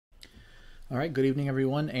All right, good evening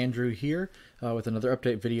everyone. Andrew here with another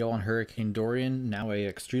update video on Hurricane Dorian, now a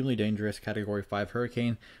extremely dangerous Category 5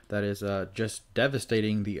 hurricane that is just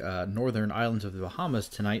devastating the northern islands of the Bahamas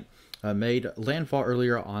tonight. Made landfall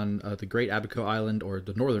earlier on the Great Abaco Island, or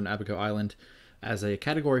the northern Abaco Island, as a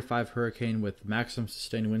Category 5 hurricane with maximum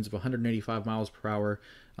sustained winds of 185 miles per hour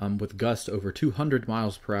with gusts over 200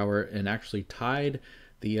 miles per hour, and actually tied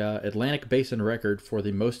the Atlantic Basin record for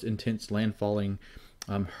the most intense landfalling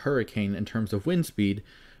hurricane in terms of wind speed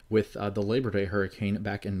with the Labor Day hurricane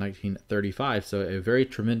back in 1935. So a very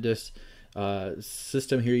tremendous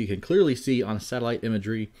system here. You can clearly see on satellite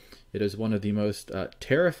imagery. It is one of the most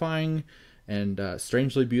terrifying and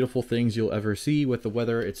strangely beautiful things you'll ever see with the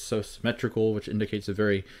weather. It's so symmetrical, which indicates a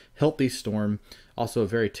very healthy storm. Also a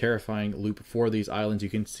very terrifying loop for these islands. You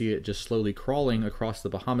can see it just slowly crawling across the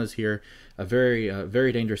Bahamas here. A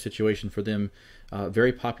very dangerous situation for them.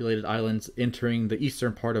 Very populated islands, entering the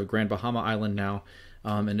eastern part of Grand Bahama Island now.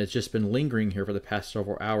 And it's just been lingering here for the past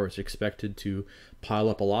several hours, expected to pile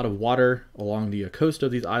up a lot of water along the coast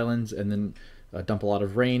of these islands and then dump a lot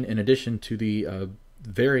of rain, in addition to the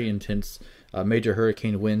very intense major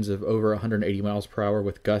hurricane winds of over 180 miles per hour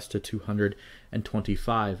with gusts to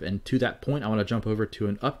 225. And to that point, I want to jump over to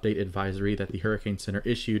an update advisory that the Hurricane Center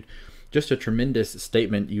issued. Just a tremendous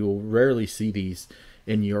statement. You will rarely see these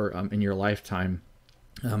in your lifetime.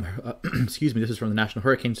 Excuse me. This is from the National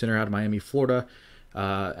Hurricane Center out of Miami, Florida.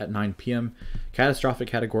 At 9 p.m. Catastrophic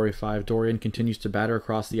Category 5 Dorian continues to batter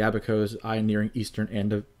across the Abaco's eye nearing eastern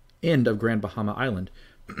end of Grand Bahama Island.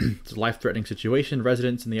 It's a life-threatening situation.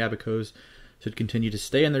 Residents in the Abacos should continue to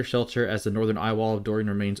stay in their shelter as the northern eye wall of Dorian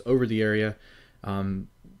remains over the area.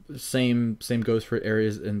 Same goes for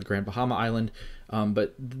areas in the Grand Bahama Island.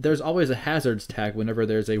 But there's always a hazards tag whenever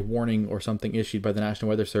there's a warning or something issued by the National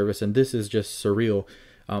Weather Service, and this is just surreal.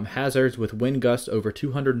 Hazards with wind gusts over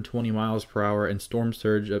 220 miles per hour and storm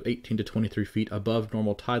surge of 18 to 23 feet above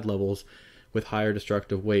normal tide levels with higher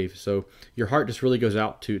destructive waves. So your heart just really goes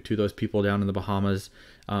out to those people down in the Bahamas,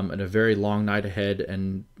 and a very long night ahead,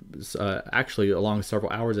 and actually along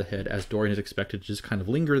several hours ahead, as Dorian is expected to just kind of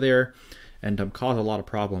linger there and cause a lot of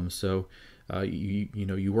problems. So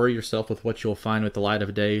you worry yourself with what you'll find with the light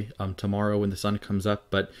of day tomorrow when the sun comes up,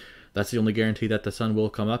 but that's the only guarantee that the sun will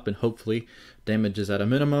come up, and hopefully damage is at a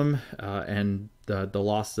minimum, and the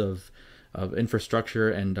loss of infrastructure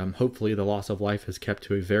and hopefully the loss of life is kept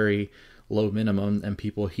to a very low minimum, and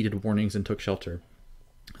people heeded warnings and took shelter.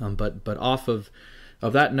 But off of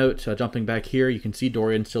that note, jumping back here, you can see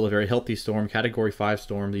Dorian still a very healthy storm, Category 5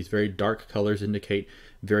 storm. These very dark colors indicate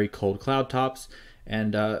very cold cloud tops.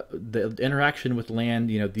 And the interaction with land,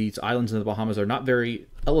 these islands in the Bahamas are not very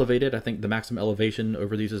elevated. I think the maximum elevation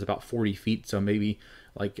over these is about 40 feet. So maybe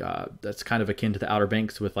like that's kind of akin to the Outer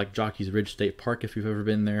Banks with like Jockey's Ridge State Park, if you've ever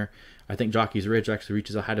been there. I think Jockey's Ridge actually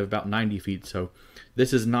reaches a height of about 90 feet. So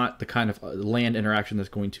this is not the kind of land interaction that's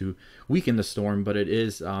going to weaken the storm, but it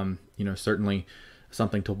is, certainly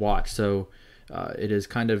something to watch. So it is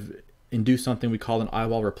kind of induced something we call an eye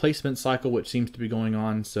wall replacement cycle, which seems to be going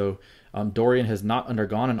on. So Dorian has not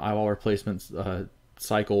undergone an eye wall replacement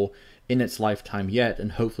cycle in its lifetime yet,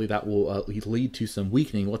 and hopefully that will lead to some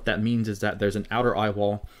weakening. What that means is that there's an outer eye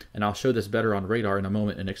wall, and I'll show this better on radar in a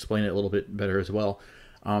moment and explain it a little bit better as well.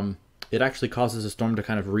 It actually causes a storm to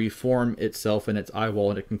kind of reform itself in its eye wall,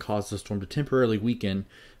 and it can cause the storm to temporarily weaken,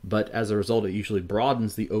 but as a result it usually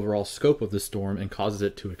broadens the overall scope of the storm and causes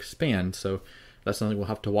it to expand. So that's something we'll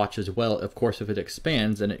have to watch as well. Of course, if it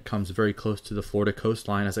expands and it comes very close to the Florida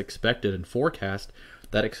coastline as expected and forecast,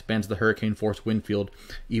 that expands the hurricane force wind field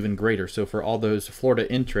even greater. So for all those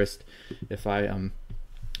Florida interest, if I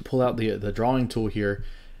pull out the drawing tool here,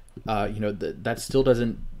 that still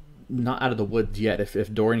not out of the woods yet.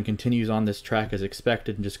 If Dorian continues on this track as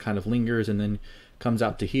expected and just kind of lingers and then comes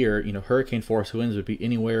out to here, hurricane force winds would be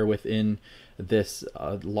anywhere within this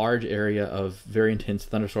large area of very intense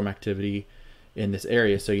thunderstorm activity in this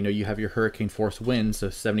area. So you have your hurricane force winds, so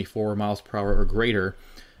 74 miles per hour or greater.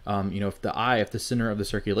 If the center of the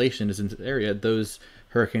circulation is in this area, those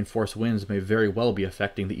hurricane force winds may very well be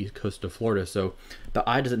affecting the east coast of Florida. So the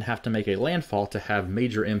eye doesn't have to make a landfall to have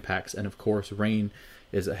major impacts, and of course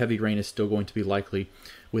heavy rain is still going to be likely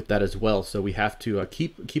with that as well. So we have to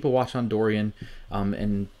keep a watch on Dorian,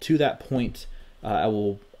 and to that point,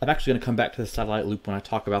 I'm actually going to come back to the satellite loop when I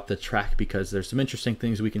talk about the track, because there's some interesting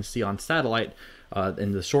things we can see on satellite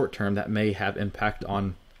in the short term that may have impact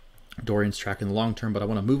on Dorian's track in the long term. But I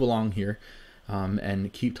want to move along here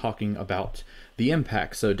and keep talking about the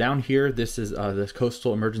impact. So down here, this is this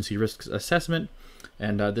coastal emergency risks assessment,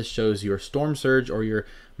 and this shows your storm surge or your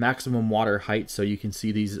maximum water height. So you can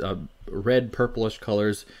see these red purplish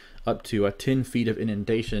colors up to 10 feet of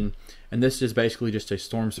inundation. And this is basically just a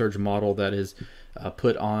storm surge model that is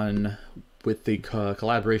put on with the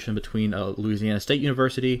collaboration between Louisiana State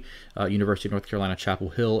University, University of North Carolina, Chapel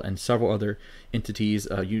Hill, and several other entities.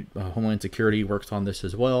 Homeland Security works on this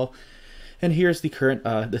as well. And here's the current,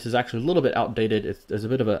 this is actually a little bit outdated. There's a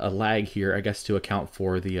bit of a lag here, I guess, to account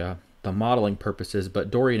for the modeling purposes, but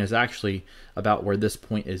Dorian is actually about where this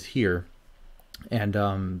point is here. And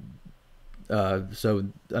so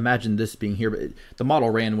imagine this being here, but the model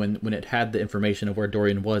ran when it had the information of where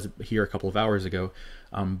Dorian was here a couple of hours ago.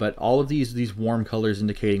 But all of these warm colors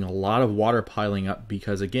indicating a lot of water piling up,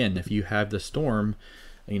 because again, if you have the storm,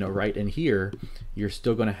 you know, right in here, you're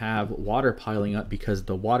still going to have water piling up because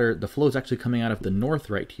the flow is actually coming out of the north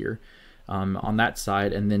right here on that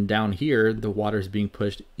side, and then down here the water is being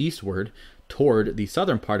pushed eastward toward the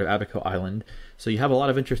southern part of Abaco Island. So you have a lot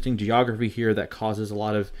of interesting geography here that causes a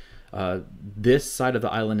lot of this side of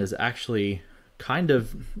the island is actually kind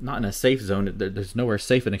of not in a safe zone. There's nowhere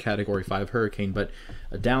safe in a Category 5 hurricane, but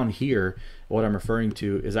down here, what I'm referring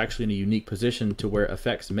to is actually in a unique position to where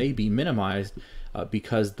effects may be minimized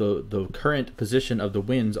because the current position of the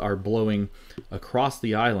winds are blowing across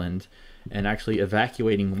the island and actually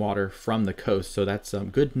evacuating water from the coast. So that's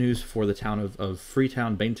good news for the town of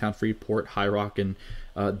Freetown, Baintown, Freeport, High Rock, and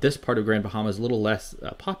this part of Grand Bahama is a little less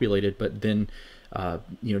populated, but then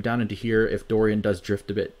you know, down into here, if Dorian does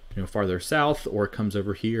drift a bit, you know, farther south or comes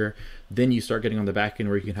over here, then you start getting on the back end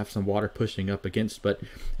where you can have some water pushing up against. But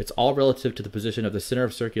it's all relative to the position of the center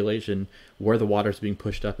of circulation where the water is being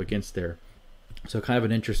pushed up against there. So kind of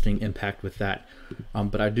an interesting impact with that.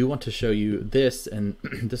 But I do want to show you this, and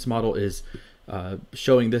this model is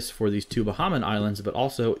showing this for these two Bahamian islands, but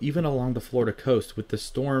also even along the Florida coast with the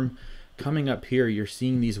storm coming up here. You're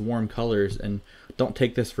seeing these warm colors, and don't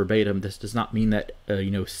take this verbatim. This does not mean that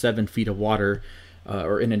you know, 7 feet of water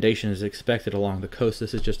or inundation is expected along the coast.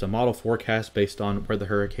 This is just a model forecast based on where the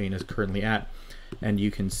hurricane is currently at. And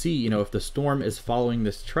you can see, you know, if the storm is following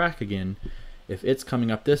this track again, if it's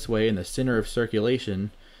coming up this way and the center of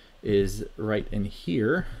circulation is right in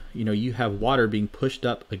here, you know, you have water being pushed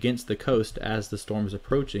up against the coast as the storm is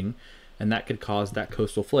approaching, and that could cause that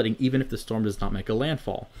coastal flooding even if the storm does not make a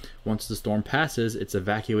landfall. Once the storm passes, it's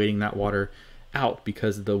evacuating that water out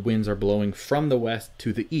because the winds are blowing from the west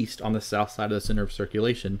to the east on the south side of the center of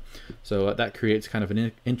circulation. So that creates kind of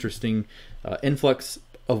an interesting influx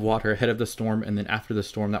of water ahead of the storm, and then after the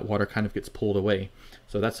storm that water kind of gets pulled away.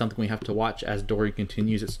 So that's something we have to watch as Dorian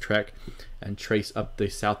continues its trek and trace up the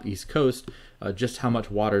southeast coast, just how much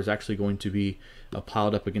water is actually going to be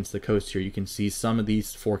piled up against the coast here. You can see some of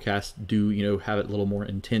these forecasts do, you know, have it a little more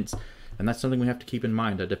intense, and that's something we have to keep in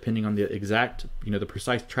mind. Depending on the exact, you know, the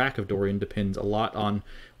precise track of Dorian depends a lot on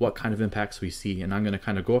what kind of impacts we see. And I'm going to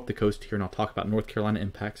kind of go up the coast here and I'll talk about North Carolina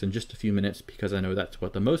impacts in just a few minutes, because I know that's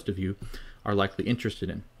what the most of you are likely interested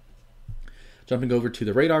in. Jumping over to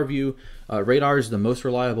the radar view, radar is the most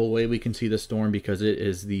reliable way we can see the storm, because it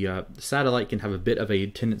is the satellite can have a bit of a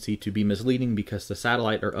tendency to be misleading because the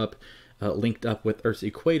satellite are up linked up with Earth's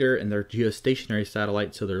equator, and they're geostationary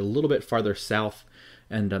satellites, so they're a little bit farther south,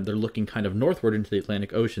 and they're looking kind of northward into the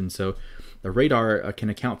Atlantic Ocean. So the radar can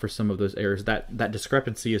account for some of those errors. That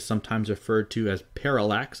discrepancy is sometimes referred to as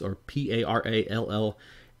parallax, or P-A-R-A-L-L-A-X.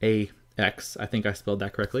 I think I spelled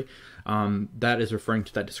that correctly. That is referring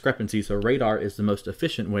to that discrepancy. So radar is the most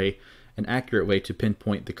efficient way, an accurate way to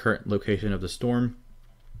pinpoint the current location of the storm.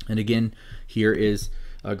 And again, here is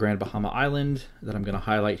Grand Bahama Island that I'm going to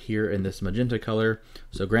highlight here in this magenta color.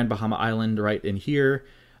 So Grand Bahama Island right in here,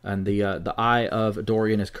 and the eye of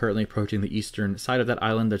Dorian is currently approaching the eastern side of that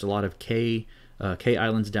island. There's a lot of K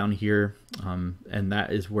islands down here, and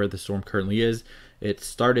that is where the storm currently is. It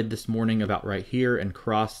started this morning about right here and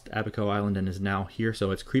crossed Abaco Island and is now here,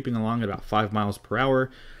 so it's creeping along at about 5 miles per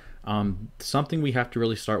hour. Something we have to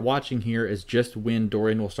really start watching here is just when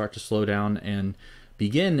Dorian will start to slow down and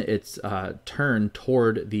begin its turn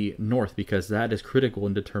toward the north, because that is critical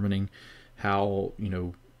in determining how, you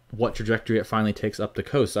know, what trajectory it finally takes up the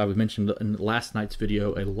coast. I mentioned in last night's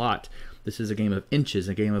video a lot. This is a game of inches,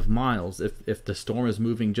 a game of miles. If the storm is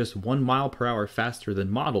moving just 1 mile per hour faster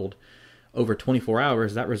than modeled over 24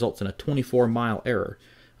 hours, that results in a 24-mile error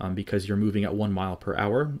because you're moving at 1 mile per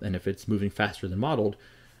hour. And if it's moving faster than modeled,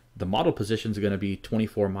 the model position is going to be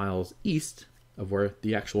 24 miles east of where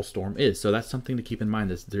the actual storm is. So that's something to keep in mind.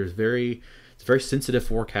 It's a very sensitive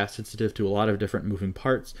forecast, sensitive to a lot of different moving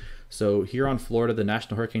parts. So here on Florida, the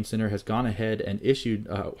National Hurricane Center has gone ahead and issued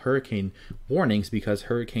hurricane warnings because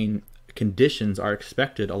hurricane conditions are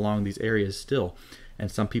expected along these areas still. And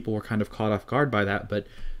some people were kind of caught off guard by that, but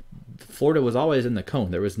Florida was always in the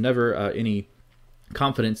cone. There was never any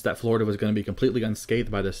confidence that Florida was going to be completely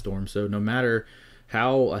unscathed by this storm. So no matter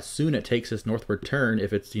how soon it takes this northward turn,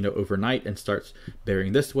 if it's overnight and starts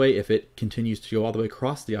bearing this way, if it continues to go all the way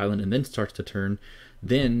across the island and then starts to turn,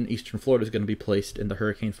 then eastern Florida is going to be placed in the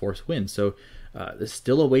hurricane force wind. So there's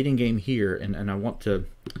still a waiting game here, and I want to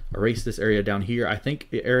erase this area down here. I think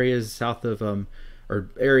the areas south of or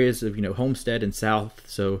areas of Homestead and south,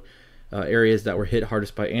 so areas that were hit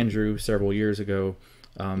hardest by Andrew several years ago,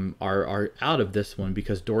 are out of this one,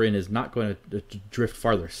 because Dorian is not going to drift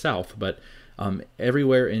farther south, but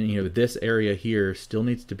everywhere in this area here still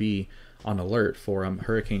needs to be on alert for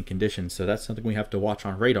hurricane conditions. So that's something we have to watch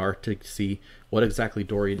on radar to see what exactly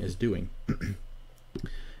Dorian is doing.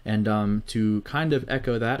 And to kind of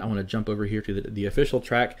echo that, I want to jump over here to the official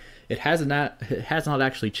track. It has not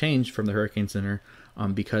actually changed from the Hurricane Center,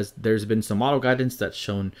 because there's been some model guidance that's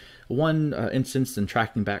shown one instance in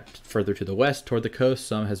tracking back further to the west toward the coast.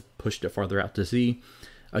 Some has pushed it farther out to sea.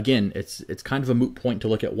 Again, it's kind of a moot point to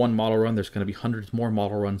look at one model run. There's going to be hundreds more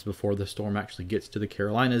model runs before the storm actually gets to the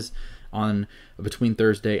Carolinas on between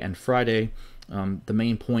Thursday and Friday. The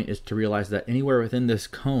main point is to realize that anywhere within this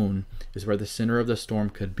cone is where the center of the storm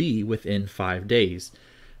could be within 5 days.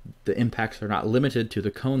 The impacts are not limited to the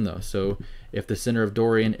cone, though. So if the center of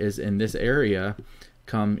Dorian is in this area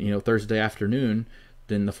come Thursday afternoon,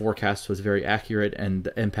 then the forecast was very accurate, and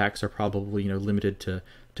the impacts are probably limited to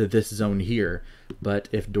this zone here. But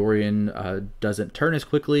if Dorian doesn't turn as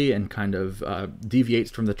quickly and kind of deviates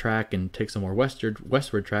from the track and takes a more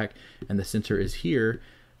westward track, and the center is here,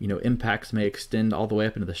 impacts may extend all the way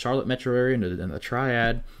up into the Charlotte metro area and the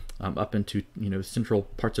Triad, up into central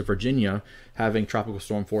parts of Virginia, having tropical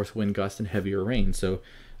storm force wind gusts and heavier rain. So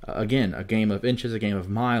again, a game of inches, a game of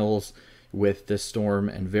miles with this storm,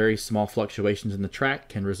 and very small fluctuations in the track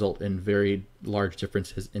can result in very large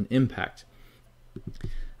differences in impact.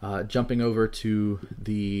 Jumping over to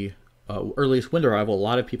the earliest wind arrival, a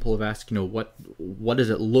lot of people have asked, what is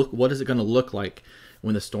it going to look like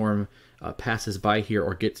when the storm passes by here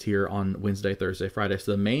or gets here on Wednesday, Thursday, Friday.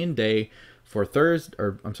 So the main day for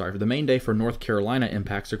the main day for North Carolina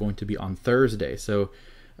impacts are going to be on Thursday. So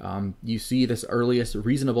you see this earliest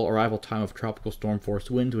reasonable arrival time of tropical storm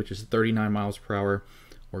force winds, which is 39 miles per hour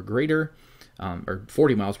or greater, or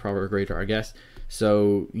 40 miles per hour or greater, I guess.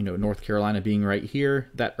 So, North Carolina being right here,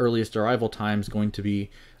 that earliest arrival time is going to be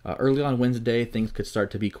early on Wednesday. Things could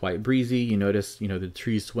start to be quite breezy. You notice, the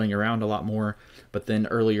trees swing around a lot more. But then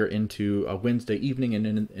earlier into Wednesday evening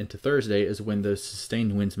and into Thursday is when those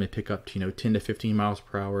sustained winds may pick up to, 10 to 15 miles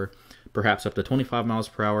per hour, perhaps up to 25 miles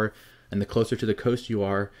per hour. And the closer to the coast you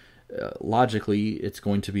are, logically, it's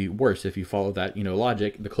going to be worse. If you follow that,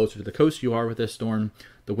 logic, the closer to the coast you are with this storm,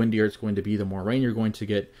 the windier it's going to be, the more rain you're going to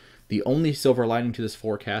get. The only silver lining to this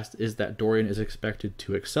forecast is that Dorian is expected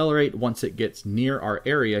to accelerate once it gets near our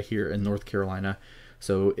area here in North Carolina.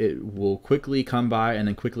 So it will quickly come by and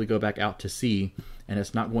then quickly go back out to sea. And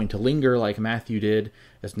it's not going to linger like Matthew did.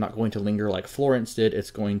 It's not going to linger like Florence did. It's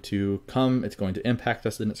going to come, it's going to impact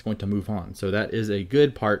us, and it's going to move on. So that is a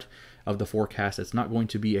good part of the forecast. It's not going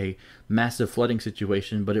to be a massive flooding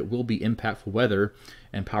situation, but it will be impactful weather,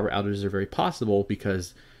 and power outages are very possible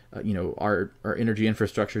because our energy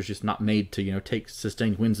infrastructure is just not made to take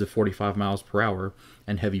sustained winds of 45 miles per hour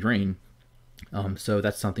and heavy rain. So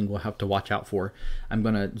that's something we'll have to watch out for. I'm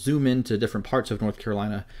going to zoom into different parts of North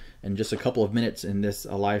Carolina in just a couple of minutes in this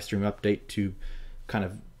live stream update to kind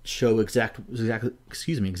of show exactly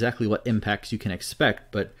what impacts you can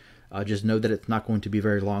expect. But just know that it's not going to be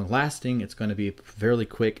very long lasting. It's going to be fairly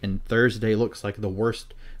quick, and Thursday looks like the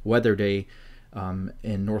worst weather day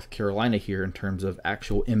in North Carolina here in terms of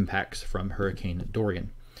actual impacts from Hurricane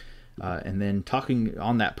Dorian. And then talking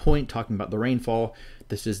about the rainfall,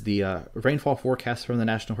 this is the rainfall forecast from the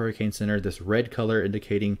National Hurricane Center, this red color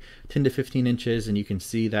indicating 10 to 15 inches, and you can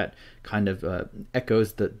see that kind of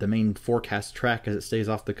echoes the main forecast track as it stays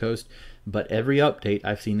off the coast. But every update,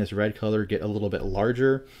 I've seen this red color get a little bit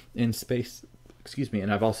larger in space,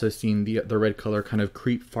 and I've also seen the red color kind of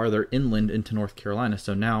creep farther inland into North Carolina.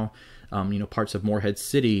 So now, parts of Morehead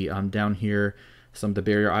City down here, some of the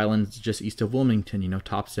barrier islands just east of Wilmington,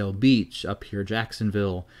 Topsail Beach, up here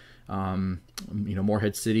Jacksonville,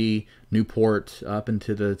 Morehead City, Newport, up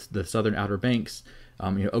into the southern Outer Banks,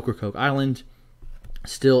 Ocracoke Island,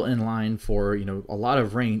 still in line for a lot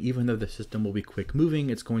of rain. Even though the system will be quick moving,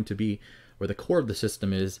 it's going to be where the core of the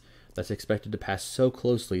system is that's expected to pass so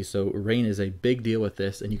closely. So rain is a big deal with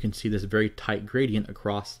this, and you can see this very tight gradient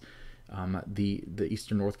across the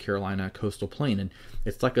eastern North Carolina coastal plain, and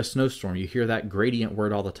it's like a snowstorm. You hear that gradient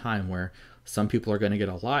word all the time, where some people are going to get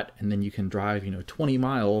a lot, and then you can drive 20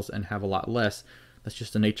 miles and have a lot less. that's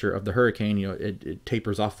just the nature of the hurricane. You know, it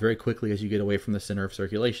tapers off very quickly as you get away from the center of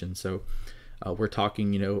circulation. So we're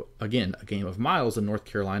talking, you know, again, a game of miles in North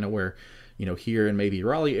Carolina where, you know, here in maybe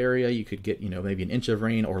Raleigh area, you could get, you know, maybe an inch of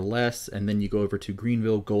rain or less. And then you go over to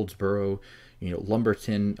Greenville, Goldsboro, you know,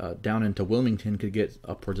 Lumberton, down into Wilmington could get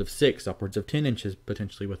upwards of 6, upwards of 10 inches,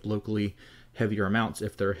 potentially with locally heavier amounts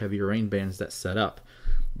if there are heavier rain bands that set up.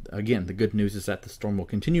 Again, the good news is that the storm will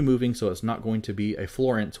continue moving, so it's not going to be a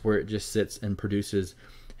Florence where it just sits and produces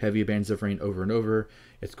heavy bands of rain over and over.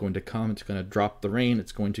 It's going to come, it's going to drop the rain,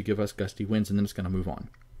 it's going to give us gusty winds, and then it's going to move on.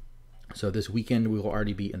 So this weekend we will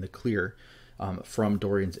already be in the clear from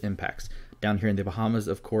Dorian's impacts. Down here in the Bahamas,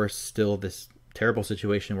 of course, still this terrible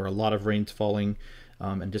situation where a lot of rain's falling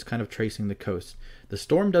and just kind of tracing the coast. The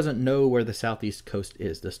storm doesn't know where the southeast coast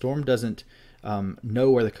is. The storm doesn't know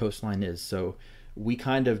where the coastline is. So we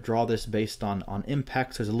kind of draw this based on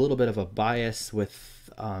impacts. There's a little bit of a bias with,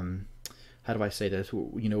 how do I say this?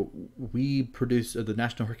 You know, we produce, the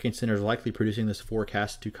National Hurricane Center is likely producing this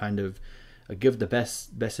forecast to kind of give the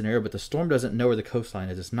best scenario, but the storm doesn't know where the coastline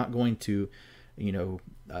is. It's not going to, you know,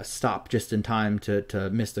 stop just in time to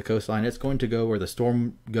miss the coastline. It's going to go where the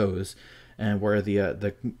storm goes and where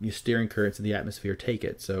the steering currents in the atmosphere take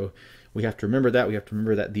it. So we have to remember that. We have to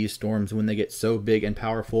remember that these storms, when they get so big and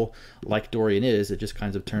powerful, like Dorian is, it just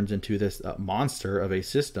kind of turns into this monster of a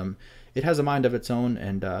system. It has a mind of its own,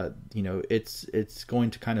 and you know, it's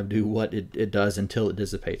going to kind of do what it does until it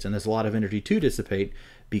dissipates. And there's a lot of energy to dissipate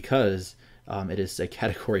because it is a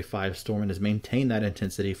Category 5 storm and has maintained that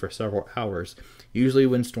intensity for several hours. Usually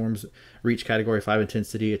when storms reach Category 5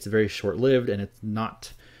 intensity, it's very short-lived and it's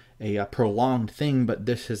not a prolonged thing, but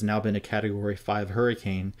this has now been a Category 5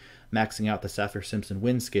 hurricane, maxing out the Saffir-Simpson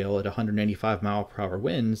wind scale at 185 mile per hour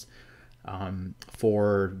winds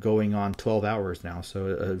for going on 12 hours now. So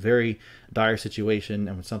a very dire situation,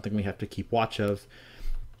 and something we have to keep watch of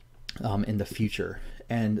in the future.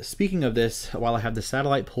 And speaking of this, while I have the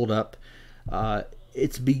satellite pulled up,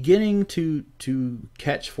 it's beginning to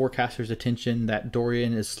catch forecasters' attention that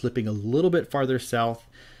Dorian is slipping a little bit farther south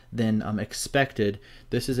than expected.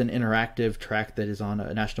 This is an interactive track that is on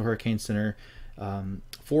a National Hurricane Center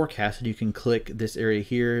forecast, and you can click this area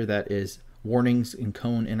here that is warnings in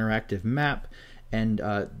cone interactive map. And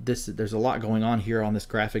there's a lot going on here on this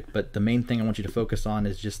graphic, but the main thing I want you to focus on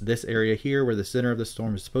is just this area here where the center of the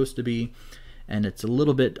storm is supposed to be. And it's a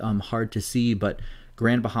little bit hard to see, but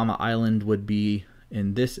Grand Bahama Island would be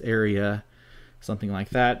in this area, something like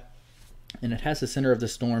that. And it has the center of the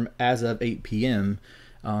storm as of 8 p.m.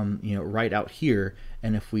 You know, right out here.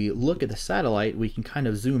 And if we look at the satellite, we can kind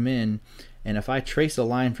of zoom in, and if I trace a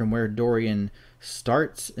line from where Dorian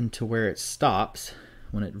starts into where it stops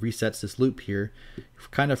when it resets this loop here,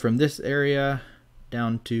 kind of from this area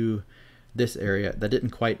down to this area, that didn't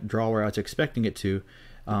quite draw where I was expecting it to,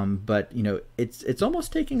 but you know, it's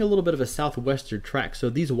almost taking a little bit of a southwestern track. So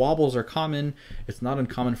these wobbles are common. It's not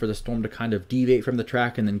uncommon for the storm to kind of deviate from the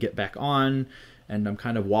track and then get back on and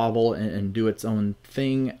kind of wobble and do its own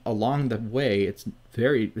thing along the way.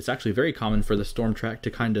 It's actually very common for the storm track to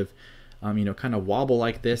kind of you know, kind of wobble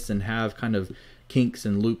like this and have kind of kinks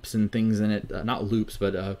and loops and things in it, not loops,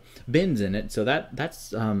 but bends in it. So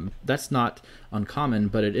that's not uncommon,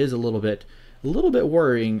 but it is a little bit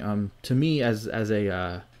worrying to me as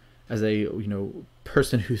a you know,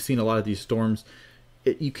 person who's seen a lot of these storms.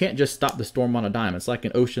 You can't just stop the storm on a dime. It's like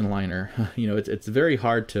an ocean liner. You know, it's very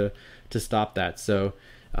hard to stop that. So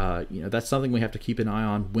you know, that's something we have to keep an eye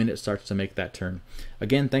on when it starts to make that turn.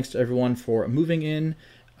 Again, thanks to everyone for moving in.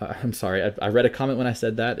 I'm sorry, I read a comment when I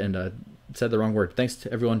said that and said the wrong word. Thanks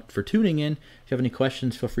to everyone for tuning in. If you have any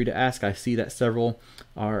questions, feel free to ask. I see that several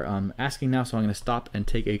are asking now, so I'm going to stop and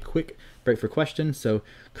take a quick break for questions. So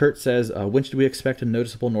Kurt says, when should we expect a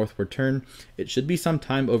noticeable northward turn? It should be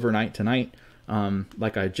sometime overnight tonight.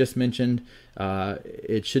 Like I just mentioned,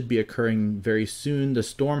 it should be occurring very soon. The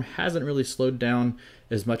storm hasn't really slowed down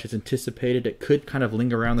as much as anticipated. It could kind of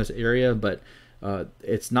linger around this area, but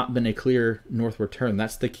it's not been a clear northward turn.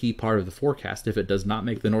 That's the key part of the forecast. If it does not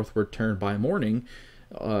make the northward turn by morning,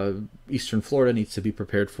 eastern Florida needs to be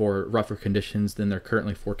prepared for rougher conditions than they're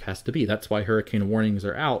currently forecast to be. That's why hurricane warnings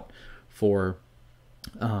are out for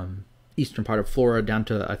eastern part of Florida down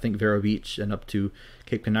to, I think, Vero Beach and up to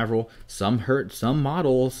Cape Canaveral. Some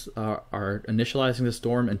models are initializing the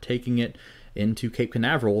storm and taking it into Cape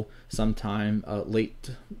Canaveral sometime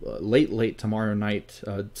late tomorrow night,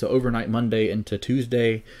 so overnight Monday into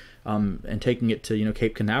Tuesday, and taking it to, you know,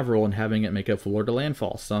 Cape Canaveral and having it make a Florida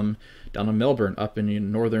landfall. Some down in Melbourne, up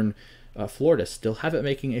in northern Florida, still have it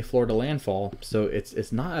making a Florida landfall. So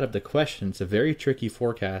it's not out of the question. It's a very tricky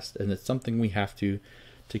forecast, and it's something we have to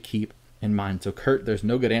keep in mind. So Kurt, there's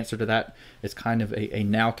no good answer to that. It's kind of a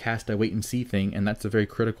now cast a wait and see thing, and that's a very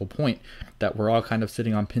critical point that we're all kind of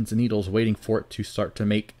sitting on pins and needles waiting for it to start to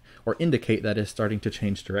make or indicate that it's starting to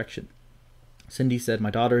change direction. Cindy said,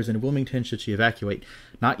 my daughter is in Wilmington. Should she evacuate?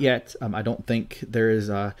 Not yet. I don't think there is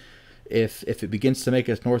if it begins to make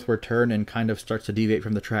its northward turn and kind of starts to deviate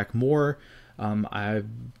from the track more,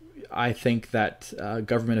 I think that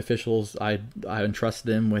government officials, I entrust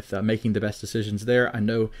them with making the best decisions there. I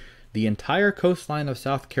know the entire coastline of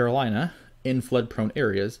South Carolina in flood-prone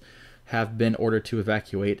areas have been ordered to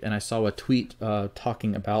evacuate, and I saw a tweet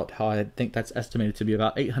talking about how I think that's estimated to be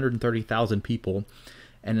about 830,000 people.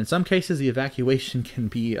 And in some cases, the evacuation can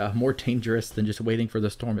be more dangerous than just waiting for the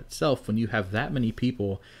storm itself. When you have that many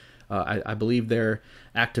people, I believe they're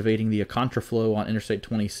activating the contraflow on Interstate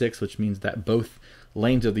 26, which means that both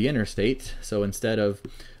lanes of the interstate, so instead of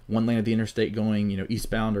one lane of the interstate going,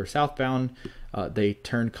 eastbound or southbound, they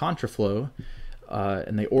turn contraflow,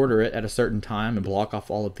 and they order it at a certain time and block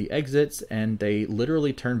off all of the exits, and they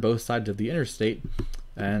literally turn both sides of the interstate,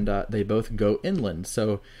 and they both go inland.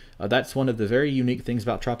 So that's one of the very unique things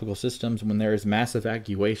about tropical systems. When there is mass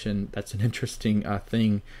evacuation, that's an interesting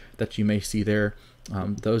thing that you may see there.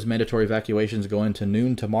 Those mandatory evacuations go into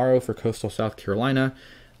noon tomorrow for coastal South Carolina.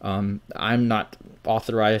 I'm not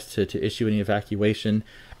authorized to issue any evacuation.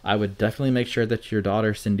 I would definitely make sure that your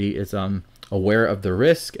daughter, Cindy, is aware of the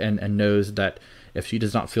risk and knows that if she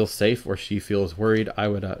does not feel safe or she feels worried, I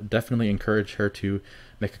would definitely encourage her to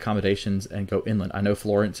make accommodations and go inland. I know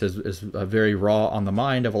Florence is very raw on the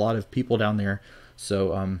mind of a lot of people down there,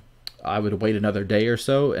 so I would wait another day or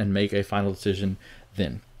so and make a final decision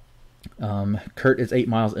then. Kurt is 8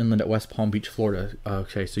 miles inland at West Palm Beach, Florida.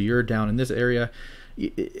 Okay, so you're down in this area.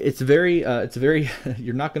 It's very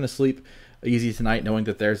you're not going to sleep easy tonight knowing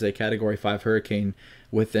that there's a Category 5 hurricane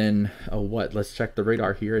within let's check the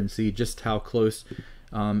radar here and see just how close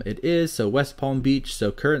it is. So West Palm Beach,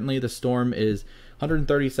 so currently the storm is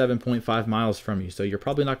 137.5 miles from you, so you're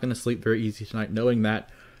probably not going to sleep very easy tonight knowing that,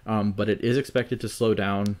 but it is expected to slow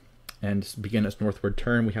down and begin its northward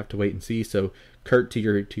turn. We have to wait and see. So Kurt, to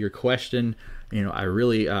your question, I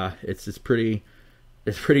really it's pretty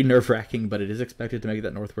nerve-wracking, but it is expected to make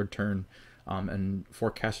that northward turn, and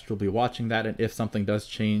forecasters will be watching that, and if something does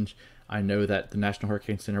change, I know that the National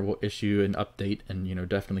Hurricane Center will issue an update and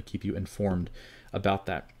definitely keep you informed about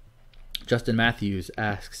that. Justin Matthews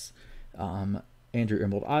asks, Andrew,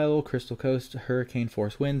 Emerald Isle, Crystal Coast, hurricane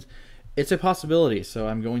force winds. It's a possibility, so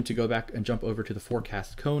I'm going to go back and jump over to the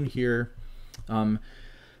forecast cone here.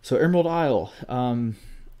 So Emerald Isle,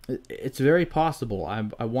 it's very possible. I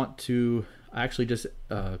actually just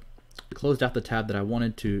closed out the tab that I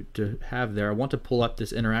wanted to have there. I want to pull up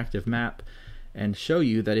this interactive map and show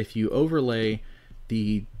you that if you overlay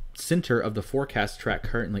the center of the forecast track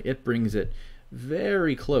currently, it brings it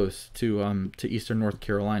very close to eastern North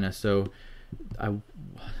Carolina. So I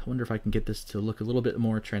wonder if I can get this to look a little bit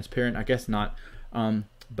more transparent. I guess not.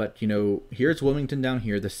 But here's Wilmington down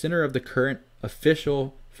here. The center of the current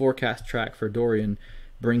official forecast track for Dorian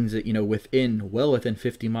brings it, well within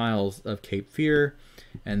 50 miles of Cape Fear,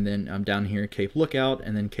 and then down here Cape Lookout,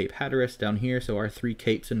 and then Cape Hatteras down here. So our 3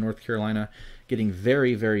 capes in North Carolina getting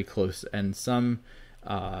very, very close, and some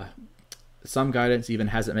guidance even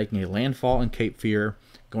has it making a landfall in Cape Fear,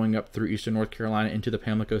 going up through eastern North Carolina into the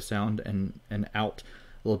Pamlico Sound and out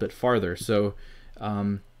a little bit farther. So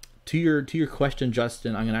to your question,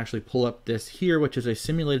 Justin, I'm going to actually pull up this here, which is a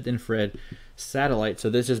simulated infrared satellite. So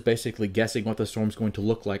this is basically guessing what the storm's going to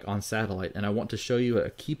look like on satellite, and I want to show you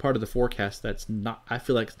a key part of the forecast that's not, I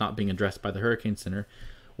feel like it's not being addressed by the Hurricane Center.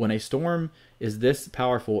 When a storm is this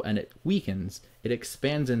powerful and it weakens, it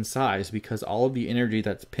expands in size because all of the energy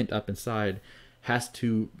that's pent up inside has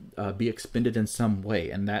to be expended in some way,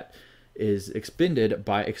 and that is expended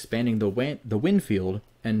by expanding the wind field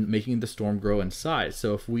and making the storm grow in size.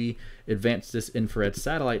 So if we advance this infrared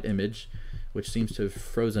satellite image, which seems to have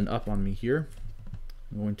frozen up on me here,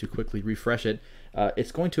 I'm going to quickly refresh it.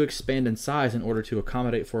 It's going to expand in size in order to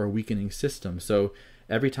accommodate for a weakening system. So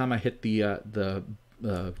every time I hit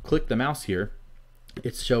click the mouse here,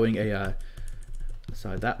 it's showing a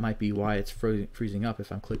so that might be why it's freezing up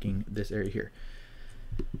if I'm clicking this area here.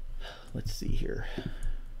 Let's see here.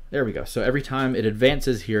 There we go. So every time it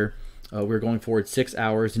advances here, we're going forward 6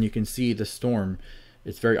 hours, and you can see the storm.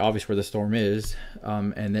 It's very obvious where the storm is,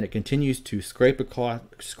 and then it continues to scrape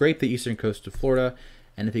the eastern coast of Florida,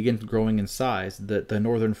 and it begins growing in size. The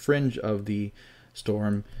northern fringe of the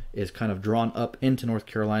storm is kind of drawn up into North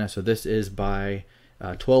Carolina. So this is by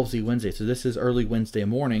 12Z Wednesday. So this is early Wednesday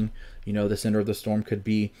morning. You know, the center of the storm could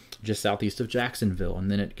be just southeast of Jacksonville, and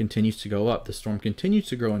then it continues to go up. The storm continues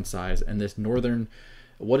to grow in size, and this northern,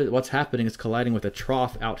 what's happening is colliding with a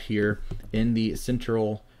trough out here in the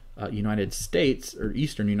central United States, or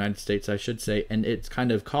eastern United States, I should say, and it's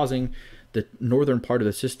kind of causing the northern part of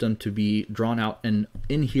the system to be drawn out, and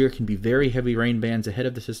in here can be very heavy rain bands ahead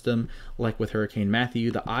of the system, like with Hurricane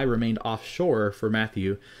Matthew. The eye remained offshore for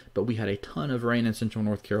Matthew, but we had a ton of rain in central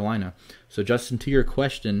North Carolina. So Justin, to your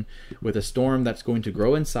question, with a storm that's going to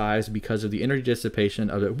grow in size because of the energy dissipation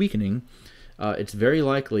of it weakening, it's very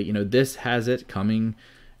likely, you know, this has it coming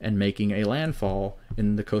and making a landfall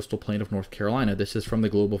in the coastal plain of North Carolina. This is from the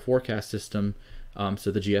Global Forecast System,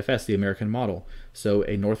 so the GFS, the American model. So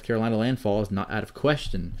a North Carolina landfall is not out of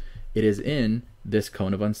question. It is in this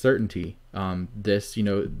cone of uncertainty. This, you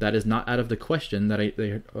know, that is not out of the question that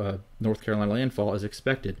a North Carolina landfall is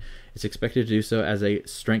expected. It's expected to do so as a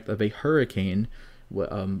strength of a hurricane,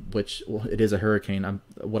 which, well, it is a hurricane.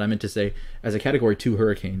 What I meant to say, as a Category 2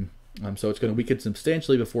 hurricane. So it's going to weaken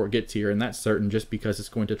substantially before it gets here, and that's certain just because it's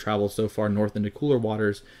going to travel so far north into cooler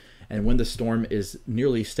waters. And when the storm is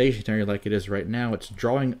nearly stationary like it is right now, it's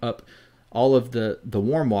drawing up all of the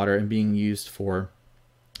warm water and being used for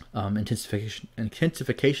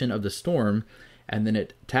intensification of the storm, and then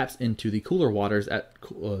it taps into the cooler waters at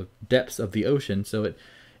depths of the ocean. So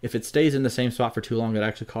if it stays in the same spot for too long, it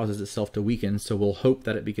actually causes itself to weaken. So we'll hope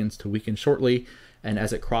that it begins to weaken shortly, and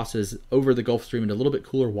as it crosses over the Gulf Stream into a little bit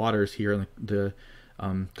cooler waters here in the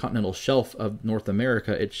continental shelf of North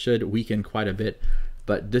America, it should weaken quite a bit.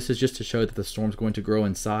 But this is just to show that the storm's going to grow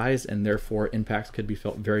in size, and therefore impacts could be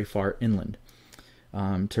felt very far inland.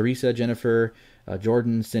 Teresa, Jennifer,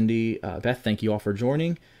 Jordan, Cindy, Beth, thank you all for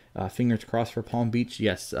joining. Fingers crossed for Palm Beach.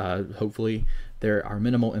 Yes, hopefully there are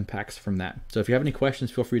minimal impacts from that. So if you have any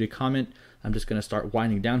questions, feel free to comment. I'm just going to start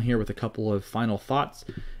winding down here with a couple of final thoughts.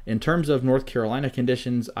 In terms of North Carolina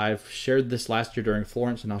conditions, I've shared this last year during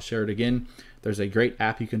Florence, and I'll share it again. There's a great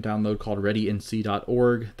app you can download called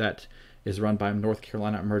readync.org that is run by North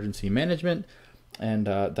Carolina Emergency Management, and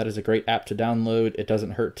that is a great app to download. It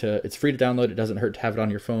doesn't hurt to, it's free to download. It doesn't hurt to have it on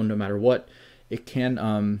your phone no matter what. It can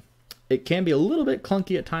be a little bit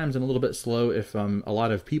clunky at times and a little bit slow if a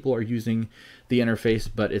lot of people are using the interface,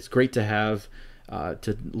 but it's great to have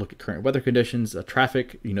to look at current weather conditions,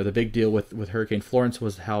 traffic. You know, the big deal with Hurricane Florence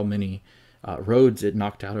was how many roads it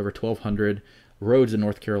knocked out, over 1,200 roads in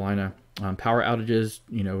North Carolina. Power outages,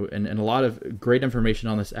 you know, and a lot of great information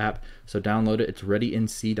on this app. So download it. It's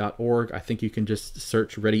readync.org. I think you can just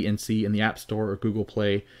search ReadyNC in the App Store or Google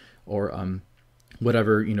Play or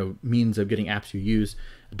whatever, you know, means of getting apps you use.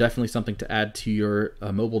 Definitely something to add to your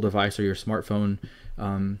mobile device or your smartphone.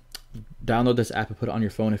 Download this app and put it on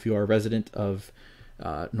your phone if you are a resident of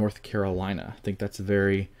North Carolina. I think that's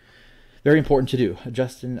very, very important to do.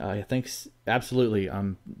 Justin, thanks. Absolutely.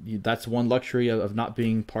 That's one luxury of not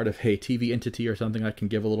being part of a TV entity or something. I can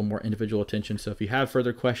give a little more individual attention. So if you have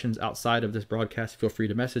further questions outside of this broadcast, feel free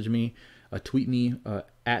to message me, tweet me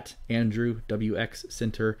at Andrew WX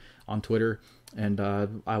Center on Twitter, and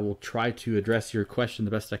I will try to address your question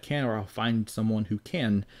the best I can, or I'll find someone who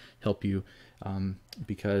can help you.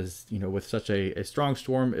 Because, you know, with such a strong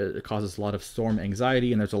storm, it causes a lot of storm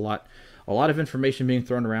anxiety, and there's a lot of information being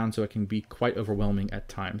thrown around, so it can be quite overwhelming at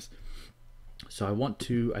times. So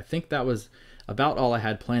I think that was about all I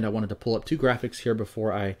had planned. I wanted to pull up two graphics here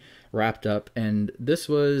before I wrapped up, and this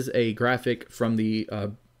was a graphic from the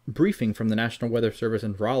briefing from the National Weather Service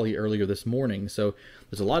in Raleigh earlier this morning. So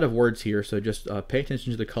there's a lot of words here, so just pay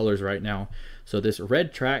attention to the colors right now. So this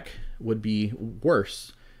red track would be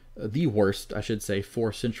worse, the worst, I should say,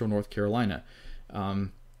 for central North Carolina.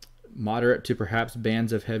 Moderate to perhaps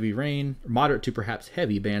bands of heavy rain, moderate to perhaps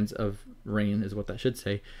heavy bands of rain is what that should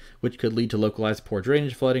say, which could lead to localized poor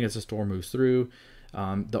drainage flooding as the storm moves through.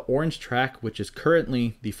 The orange track, which is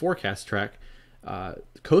currently the forecast track,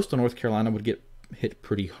 coastal North Carolina would get hit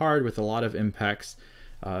pretty hard with a lot of impacts.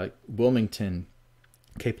 Wilmington,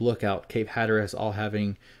 Cape Lookout, Cape Hatteras all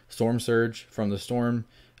having storm surge from the storm.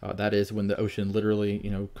 That is when the ocean literally,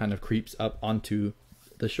 you know, kind of creeps up onto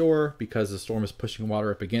the shore because the storm is pushing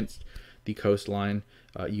water up against the coastline.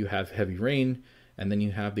 You have heavy rain, and then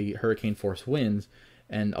you have the hurricane force winds.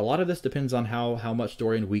 And a lot of this depends on how much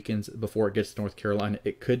Dorian weakens before it gets to North Carolina.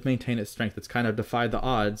 It could maintain its strength. It's kind of defied the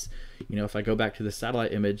odds. You know, if I go back to the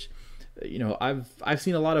satellite image, you know, I've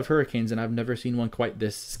seen a lot of hurricanes, and I've never seen one quite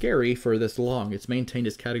this scary for this long. It's maintained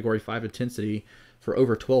its Category 5 intensity for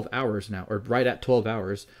over 12 hours now, or right at 12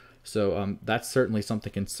 hours. So that's certainly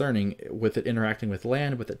something concerning with it interacting with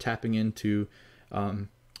land, with it tapping into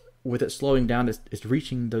with it slowing down, it's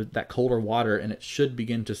reaching that colder water, and it should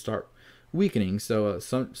begin to start weakening. So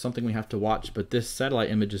something we have to watch. But this satellite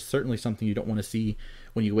image is certainly something you don't want to see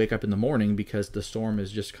when you wake up in the morning, because the storm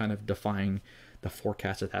is just kind of defying the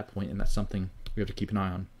forecast at that point, and that's something we have to keep an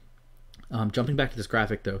eye on. Jumping back to this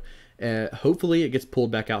graphic though, hopefully it gets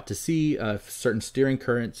pulled back out to sea. If certain steering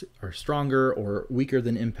currents are stronger or weaker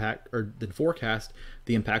than forecast,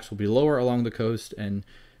 the impacts will be lower along the coast, and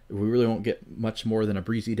we really won't get much more than a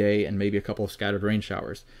breezy day and maybe a couple of scattered rain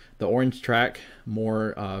showers. The orange track,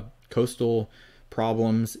 more coastal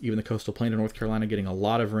problems, even the coastal plain of North Carolina getting a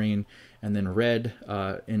lot of rain, and then red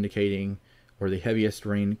indicating where the heaviest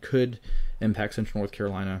rain could impact central North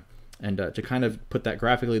Carolina. And to kind of put that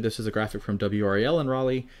graphically, this is a graphic from WRAL in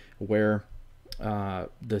Raleigh, where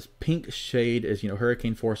this pink shade is,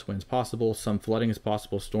 hurricane force winds possible, some flooding is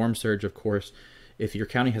possible, storm surge, of course. If your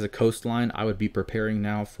county has a coastline, I would be preparing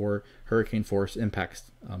now for hurricane force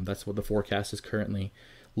impacts. That's what the forecast is currently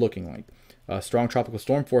looking like. Strong tropical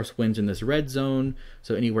storm force winds in this red zone,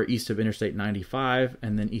 so anywhere east of Interstate 95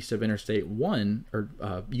 and then east of Interstate 1,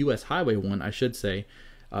 or U.S. Highway 1, I should say,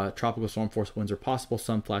 tropical storm force winds are possible,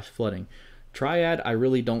 some flash flooding. Triad, I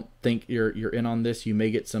really don't think you're in on this. You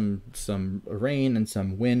may get some rain and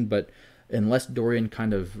some wind, but unless Dorian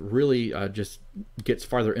kind of really just gets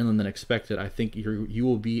farther inland than expected, I think you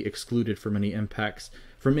will be excluded from any impacts,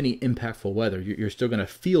 from any impactful weather. You're still going to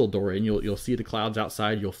feel Dorian. You'll see the clouds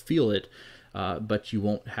outside. You'll feel it, but you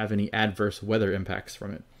won't have any adverse weather impacts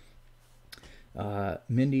from it.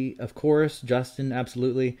 Mindy, of course. Justin,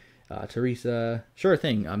 absolutely. Teresa, sure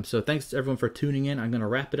thing. So thanks to everyone for tuning in. I'm going to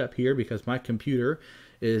wrap it up here because my computer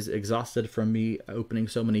is exhausted from me opening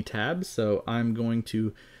so many tabs. So I'm going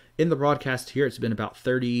to end the broadcast here. It's been about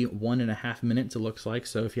 31.5 minutes, it looks like.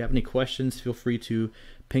 So if you have any questions, feel free to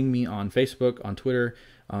ping me on Facebook, on Twitter.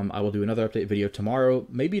 I will do another update video tomorrow,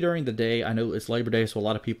 maybe during the day. I know it's Labor Day, so a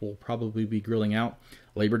lot of people will probably be grilling out.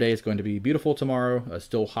 Labor Day is going to be beautiful tomorrow.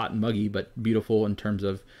 Still hot and muggy, but beautiful in terms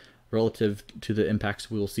of relative to the impacts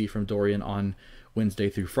we will see from Dorian on Wednesday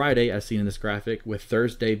through Friday, as seen in this graphic, with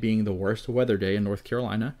Thursday being the worst weather day in North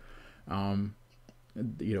Carolina. I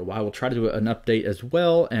will try to do an update as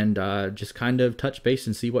well, and just kind of touch base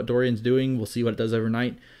and see what Dorian's doing. We'll see what it does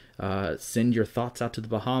overnight. Send your thoughts out to the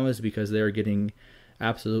Bahamas, because they're getting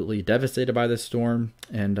absolutely devastated by this storm,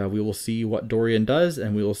 and we will see what Dorian does,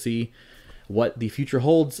 and we will see what the future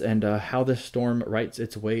holds, and how this storm writes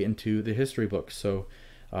its way into the history books. So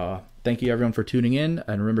thank you everyone for tuning in,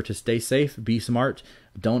 and remember to stay safe, be smart,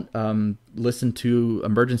 don't listen to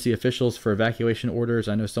emergency officials for evacuation orders.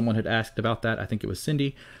 I know someone had asked about that. I think it was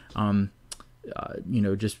Cindy.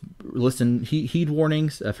 Just listen, heed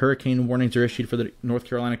warnings. If hurricane warnings are issued for the North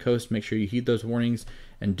Carolina coast, make sure you heed those warnings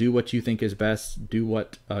and do what you think is best, do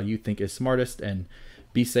what you think is smartest, and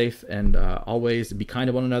be safe, and always be kind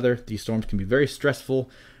to one another. These storms can be very stressful,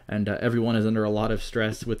 and everyone is under a lot of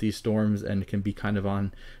stress with these storms and can be kind of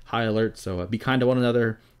on high alert. So be kind to one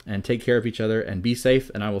another and take care of each other and be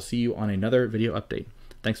safe. And I will see you on another video update.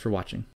 Thanks for watching.